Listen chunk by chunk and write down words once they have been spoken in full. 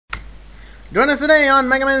Join us today on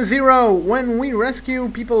Megaman Zero when we rescue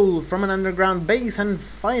people from an underground base and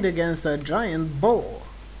fight against a giant bull.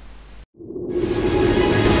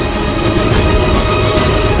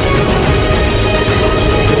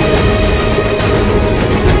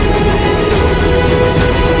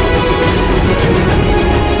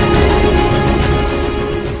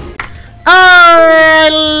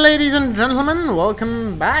 Alright, ladies and gentlemen,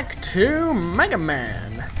 welcome back to Mega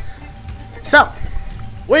Man. So,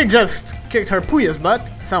 we just kicked her Puya's butt,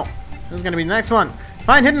 so who's gonna be the next one?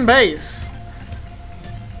 Find hidden base.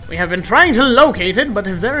 We have been trying to locate it, but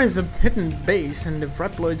if there is a hidden base and if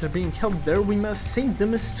Reploids are being held there, we must save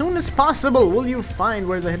them as soon as possible. Will you find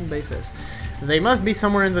where the hidden base is? They must be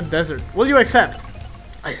somewhere in the desert. Will you accept?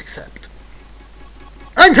 I accept.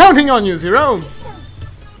 I'm counting on you, Zero.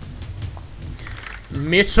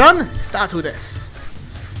 Mission status.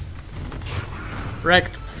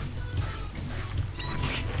 Wrecked.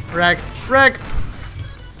 Wrecked.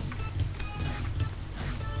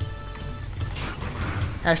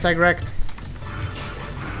 Hashtag wrecked.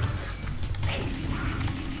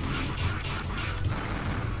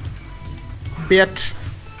 Bitch.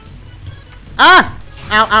 Ah!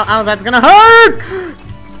 Ow, ow, ow, that's gonna hurt!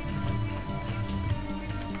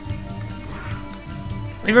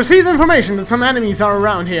 We've received information that some enemies are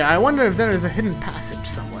around here. I wonder if there is a hidden passage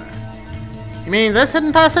somewhere. You mean this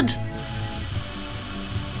hidden passage?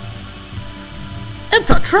 It's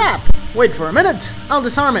a trap! Wait for a minute, I'll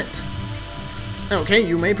disarm it. Okay,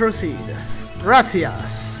 you may proceed.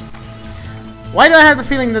 Gracias. Why do I have the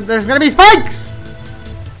feeling that there's gonna be spikes?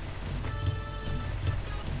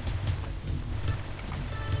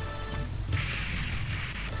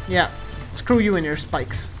 Yeah, screw you and your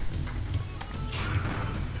spikes.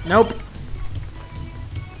 Nope.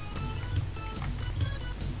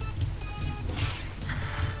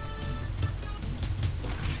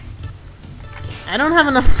 I don't have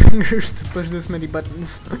enough fingers to push this many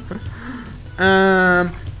buttons.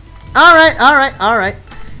 Alright.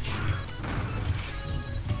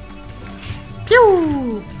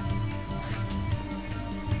 Pew!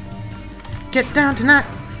 Get down tonight.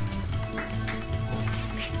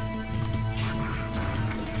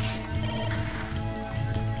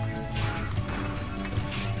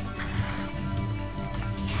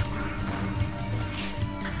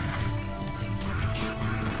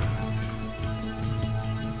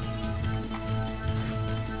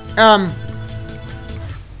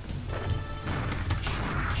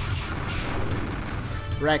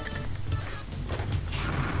 Wrecked.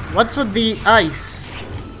 What's with the ice?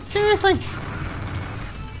 Seriously?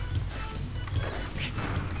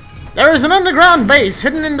 There is an underground base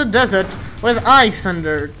hidden in the desert with ice in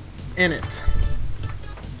it.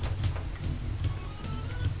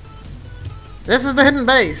 This is the hidden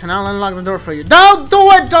base, and I'll unlock the door for you. Don't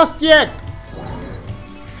do it just yet!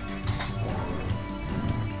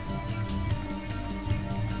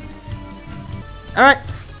 Alright.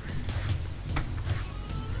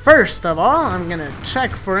 First of all, I'm gonna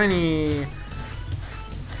check for any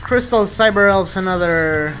crystals, cyber elves, and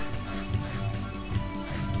other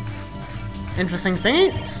interesting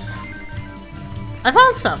things. I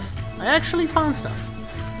found stuff. I actually found stuff.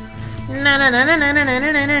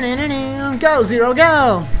 Go, Zero,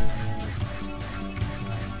 go!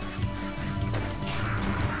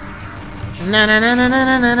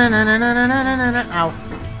 Ow.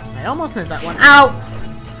 I almost missed that one. Ow!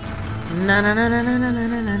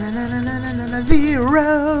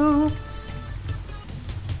 Zero.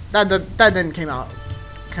 That didn't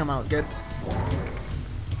come out good.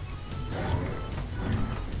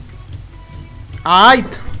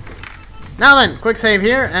 Alright. Now then, quick save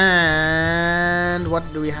here, and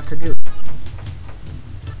what do we have to do?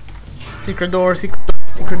 Secret door,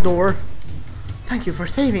 secret door. Thank you for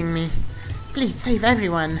saving me. Please save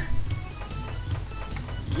everyone.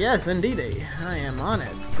 Yes, indeedy. I am on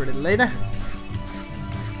it, pretty lady.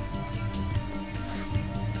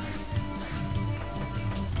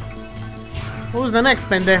 Who's the next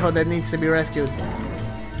pendejo that needs to be rescued?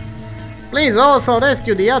 Please also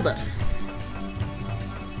rescue the others.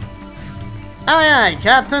 Aye, aye,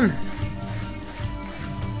 Captain.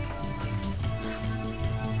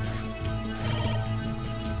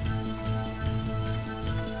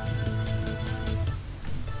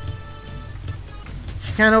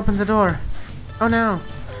 Can't open the door. Oh no.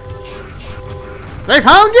 They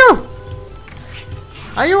found you?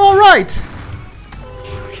 Are you alright?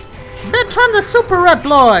 Bitch, I'm the super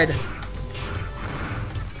Reploid.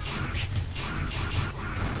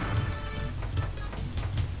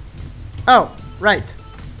 Oh, right.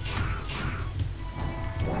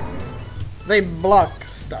 They block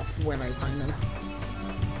stuff when I find them.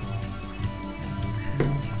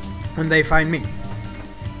 when they find me.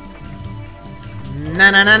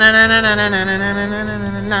 Na na na na na na na na na na na na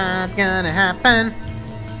na na, not gonna happen.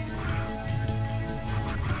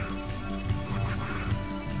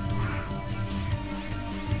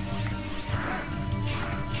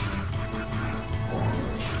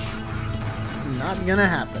 Not gonna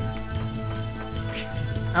happen.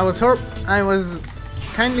 I was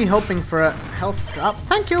kindly hoping for a health drop.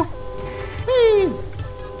 Thank you. Whee!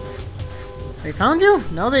 They found you?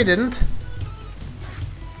 No, they didn't.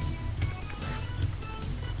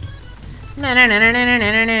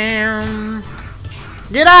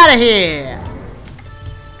 Get out of here!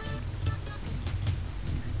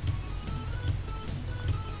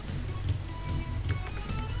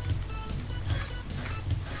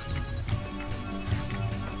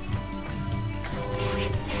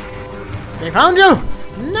 They found you?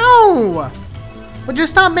 No! Would you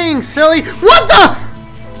stop being silly? What the?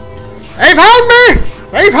 They found me!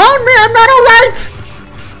 They found me! I'm not alright!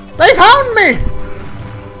 They found me!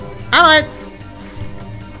 Am I?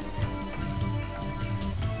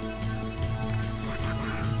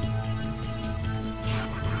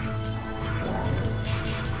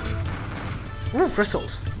 Ooh,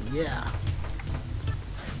 crystals. Yeah.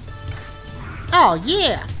 Oh,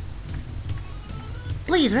 yeah!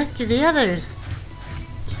 Please rescue the others!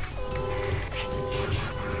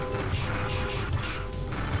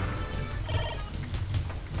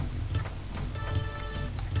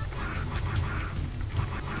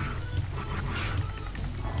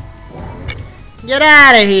 Get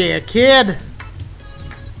out of here, kid!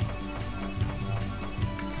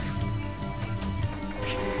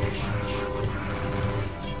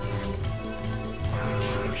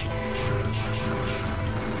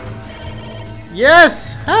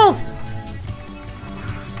 Yes! Health!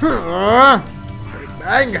 Big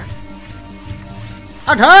bang!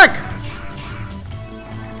 Attack!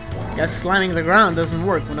 Guess slamming the ground doesn't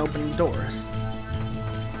work when opening doors.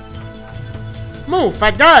 Move,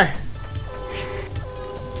 fat guy!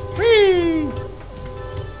 Whee!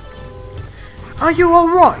 Are you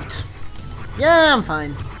alright? Yeah, I'm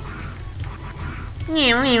fine.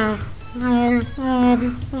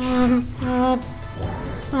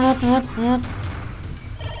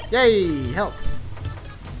 Yay, health.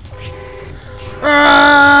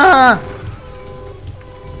 Ah!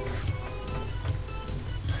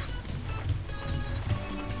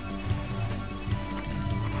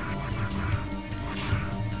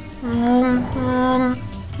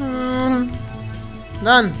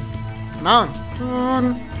 Done. Come on.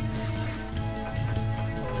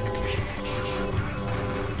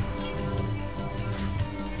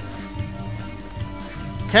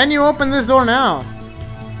 Can you open this door now?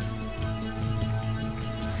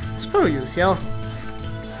 Screw you, Ciel.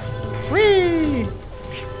 Whee!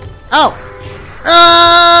 Oh!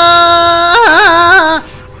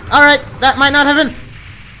 Alright, that might not have been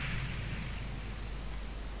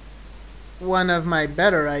one of my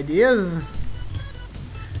better ideas.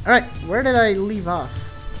 Alright, where did I leave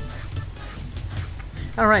off?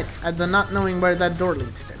 Alright, at the not knowing where that door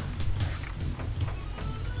leads to.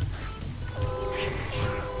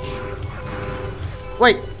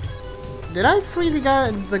 Wait, did I free the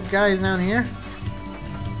guys down here?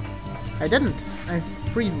 I didn't. I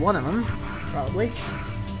freed one of them, probably.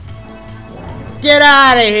 Get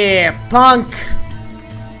out of here, punk!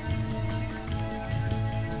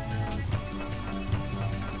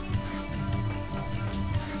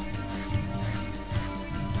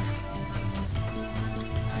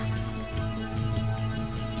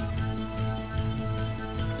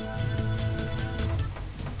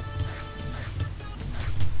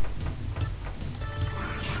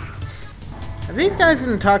 If these guys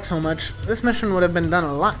didn't talk so much, this mission would have been done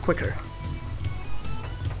a lot quicker.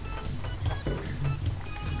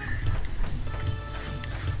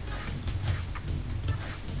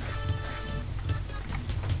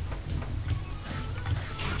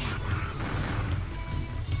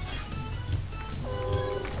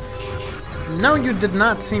 No, you did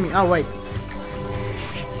not see me. Oh, wait.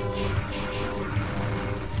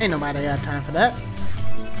 Ain't nobody got time for that.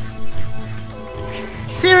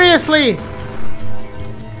 Seriously!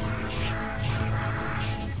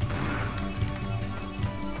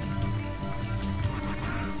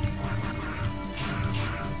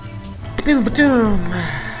 Boom, boom.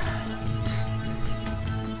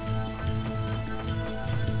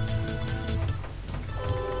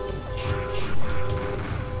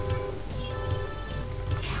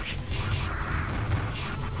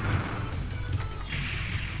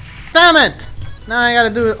 Damn it! Now I gotta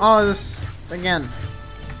do all of this again.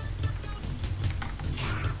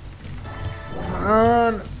 Come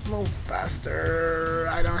on, Move faster.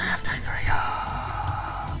 I don't have time for you.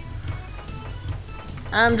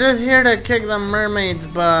 I'm just here to kick the mermaid's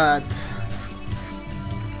butt.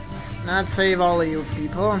 Not save all of you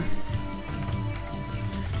people.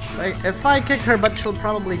 If I kick her butt, she'll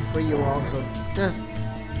probably free you also. Just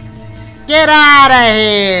get out of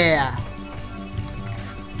here!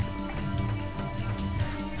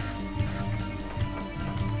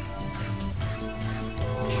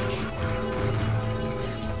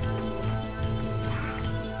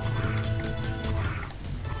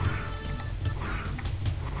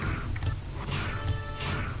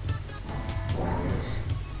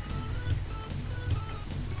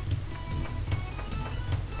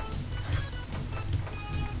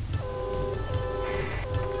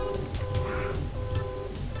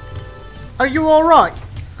 Are you alright?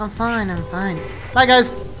 I'm fine, I'm fine. Bye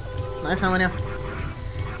guys! Nice knowing you.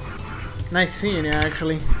 Nice seeing you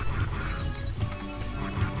actually.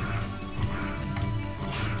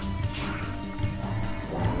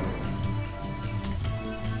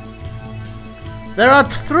 There are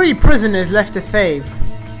 3 prisoners left to save.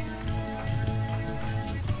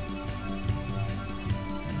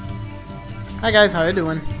 Hi guys, how you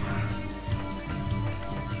doing?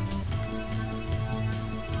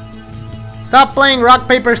 Stop playing rock,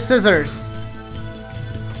 paper, scissors.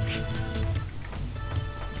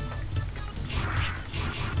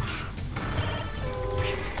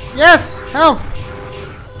 Yes, help.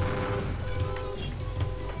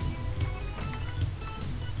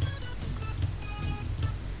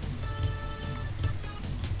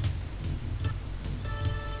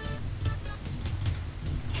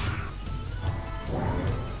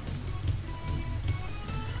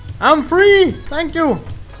 I'm free. Thank you.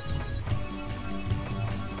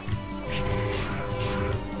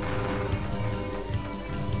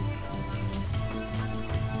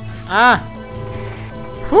 Ah!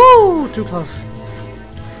 Whoo! Too close.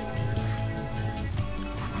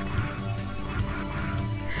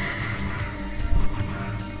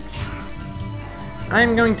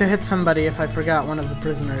 I'm going to hit somebody if I forgot one of the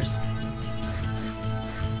prisoners.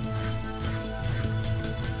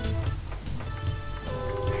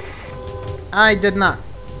 I did not.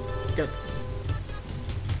 Good.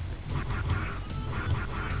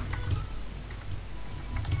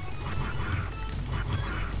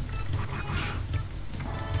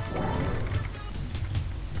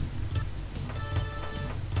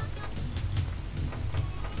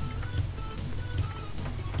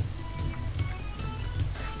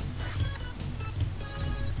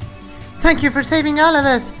 Thank you for saving all of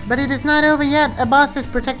us, but it is not over yet. A boss is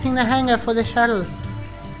protecting the hangar for the shuttle.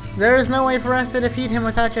 There is no way for us to defeat him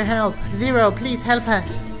without your help. Zero, please help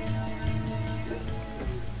us.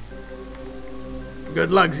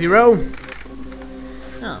 Good luck, Zero.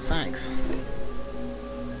 Oh, thanks.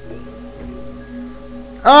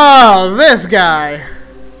 Oh, this guy.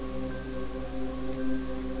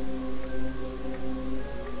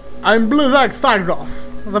 I'm Blizzak Stargroff,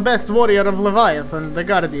 the best warrior of Leviathan, the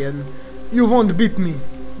Guardian. You won't beat me.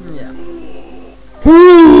 Yeah.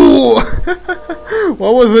 Whoo!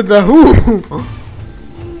 What was with the whoo?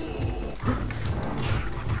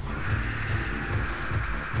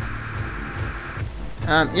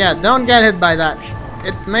 Yeah, don't get hit by that.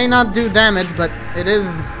 It may not do damage, but it is...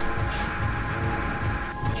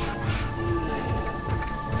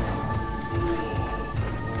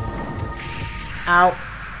 Ow.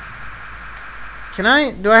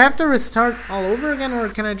 Do I have to restart all over again, or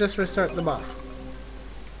can I just restart the boss?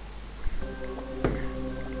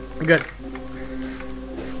 Good.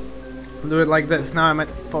 I'll do it like this. Now I'm at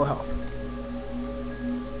full health.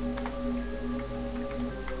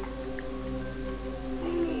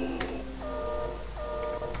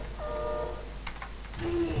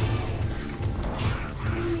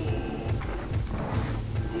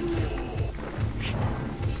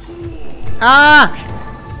 Ah!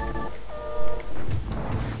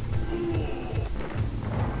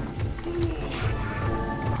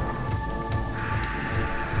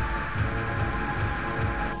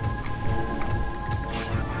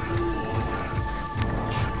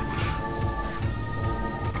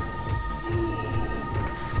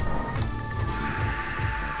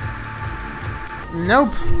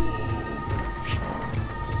 Nope.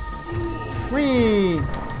 Whee!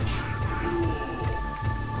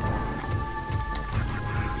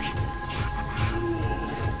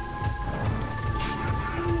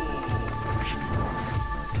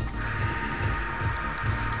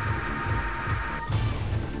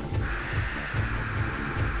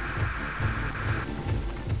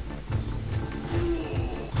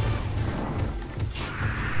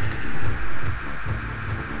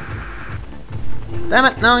 Damn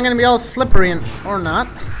it, now I'm gonna be all slippery and... or not.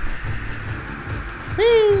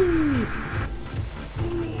 Whee!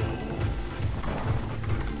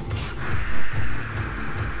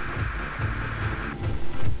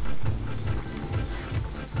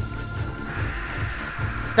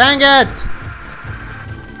 Dang it!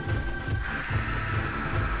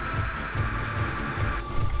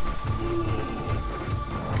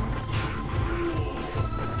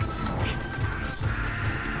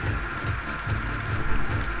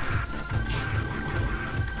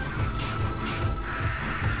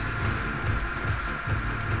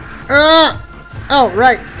 Oh,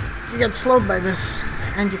 right. You get slowed by this,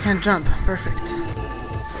 and you can't jump. Perfect.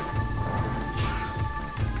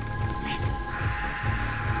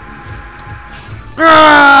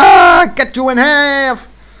 Cut you in half!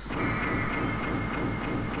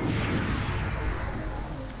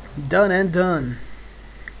 Done and done.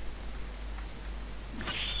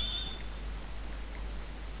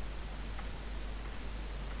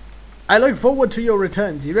 I look forward to your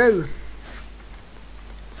return, Zero.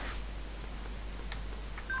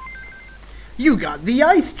 You got the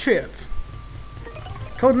ice chip!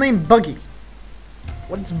 Codename Buggy.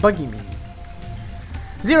 What does Buggy mean?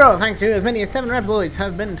 Zero, thanks to you, as many as 7 Reploids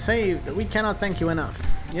have been saved. We cannot thank you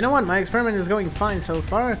enough. You know what? My experiment is going fine so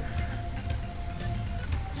far.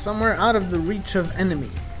 Somewhere out of the reach of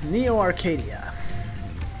enemy. Neo Arcadia.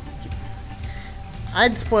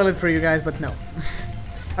 I'd spoil it for you guys, but no.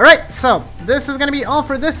 Alright, so this is going to be all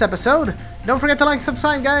for this episode. Don't forget to like,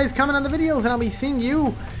 subscribe, guys, comment on the videos, and I'll be seeing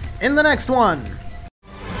you in the next one.